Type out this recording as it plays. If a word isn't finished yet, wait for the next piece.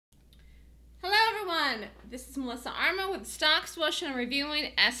everyone, this is Melissa Armo with Stock Swoosh and I'm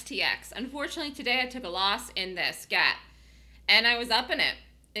reviewing STX. Unfortunately today I took a loss in this gap and I was up in it.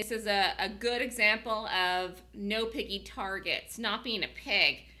 This is a good example of no piggy targets, not being a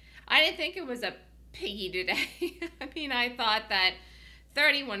pig. I didn't think it was a piggy today. I mean, I thought that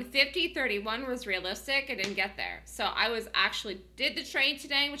 31.50, 31 was realistic. I didn't get there. So I was actually did the trade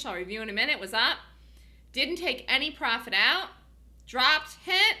today, which I'll review in a minute, was up. Didn't take any profit out, dropped,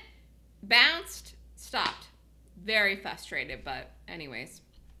 hit, bounced, stopped. Very frustrated, but anyways.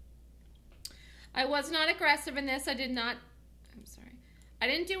 I was not aggressive in this. I didn't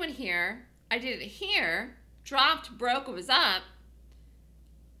do it here. I did it here, dropped, broke, it was up.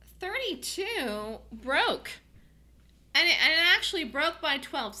 32 broke. And it actually broke by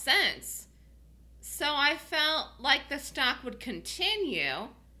 12 cents. So I felt like the stock would continue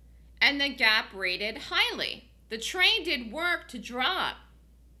and the gap rated highly. The trade did work to drop.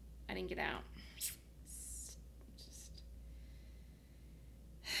 I didn't get out.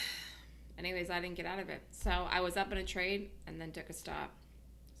 Anyways, I didn't get out of it. So I was up in a trade and then took a stop.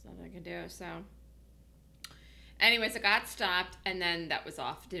 There's nothing I can do. So anyways, I got stopped and then that was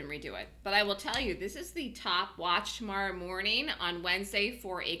off. Didn't redo it. But I will tell you, this is the top watch tomorrow morning on Wednesday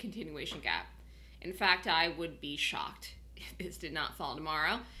for a continuation gap. In fact, I would be shocked if this did not fall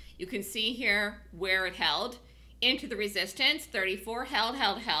tomorrow. You can see here where it held into the resistance. 34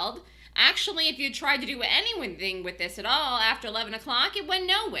 held. Actually, if you tried to do anything with this at all after 11 o'clock, it went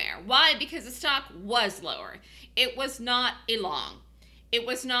nowhere. Why? Because the stock was lower. It was not a long. It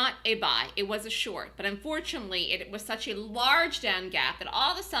was not a buy. It was a short. But unfortunately, it was such a large down gap that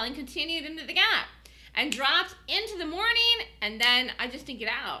all the selling continued into the gap and dropped into the morning, and then I just didn't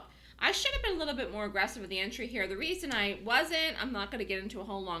get out. I should have been a little bit more aggressive with the entry here. The reason I wasn't, I'm not going to get into a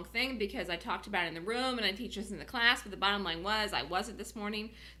whole long thing because I talked about it in the room and I teach this in the class, but the bottom line was I wasn't this morning.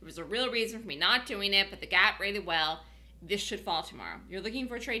 There was a real reason for me not doing it, but the gap rated well. This should fall tomorrow. You're looking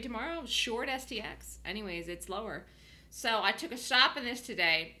for a trade tomorrow? Short STX. Anyways, it's lower. So I took a stop in this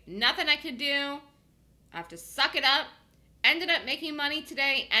today. Nothing I could do. I have to suck it up. Ended up making money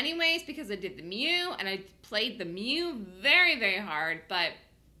today anyways because I did the mu and I played the mu very, very hard. But,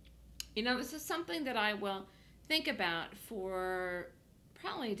 you know, this is something that I will think about for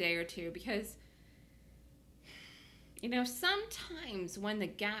probably a day or two because, you know, sometimes when the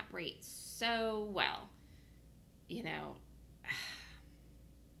gap rates so well, you know,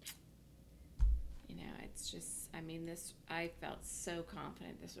 it's just, I mean, this, I felt so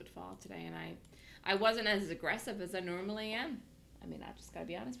confident this would fall today, and I wasn't as aggressive as I normally am. I mean, I just got to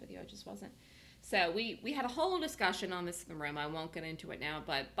be honest with you, I just wasn't. So we had a whole discussion on this in the room. I won't get into it now,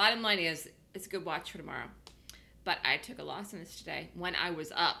 but bottom line is, it's a good watch for tomorrow. But I took a loss in this today when I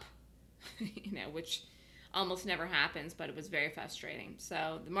was up, you know, which almost never happens, but it was very frustrating.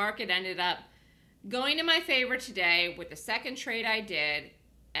 So the market ended up going to my favor today with the second trade I did,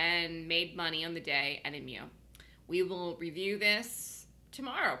 and made money on the day and in mu. We will review this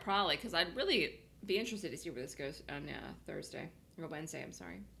tomorrow probably because I'd really be interested to see where this goes on Thursday or Wednesday, I'm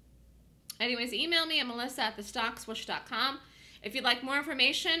sorry. Anyways, email me at melissa@thestockswoosh.com if you'd like more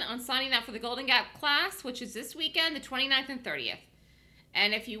information on signing up for the Golden Gap class, which is this weekend, the 29th and 30th.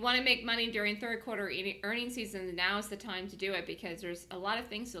 And if you want to make money during third quarter earnings season, now is the time to do it because there's a lot of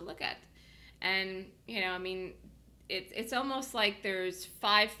things to look at. And, you know, I mean, it's almost like there's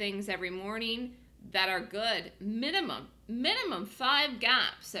 5 things every morning that are good. Minimum 5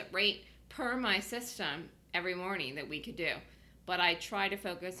 gaps at rate per my system every morning that we could do. But I try to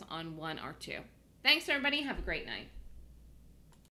focus on 1 or 2. Thanks, everybody. Have a great night.